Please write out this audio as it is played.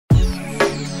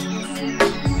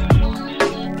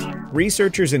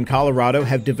Researchers in Colorado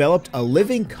have developed a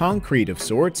living concrete of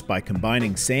sorts by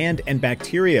combining sand and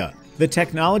bacteria. The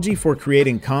technology for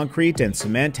creating concrete and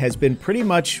cement has been pretty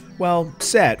much, well,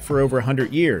 set for over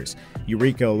 100 years.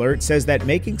 Eureka Alert says that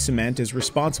making cement is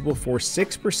responsible for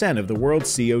 6% of the world's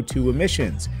CO2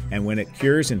 emissions, and when it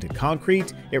cures into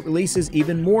concrete, it releases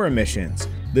even more emissions.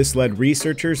 This led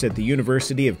researchers at the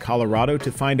University of Colorado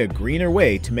to find a greener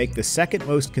way to make the second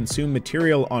most consumed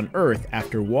material on Earth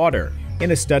after water. In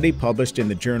a study published in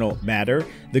the journal Matter,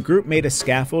 the group made a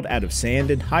scaffold out of sand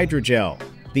and hydrogel.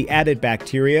 The added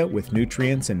bacteria, with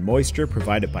nutrients and moisture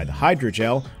provided by the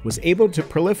hydrogel, was able to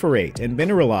proliferate and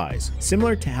mineralize,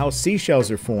 similar to how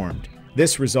seashells are formed.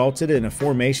 This resulted in a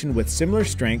formation with similar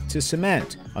strength to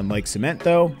cement. Unlike cement,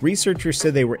 though, researchers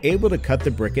said they were able to cut the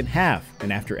brick in half,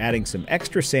 and after adding some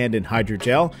extra sand and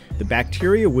hydrogel, the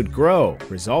bacteria would grow,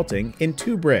 resulting in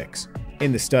 2 bricks.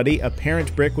 In the study, a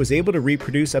parent brick was able to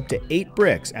reproduce up to 8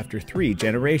 bricks after 3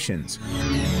 generations.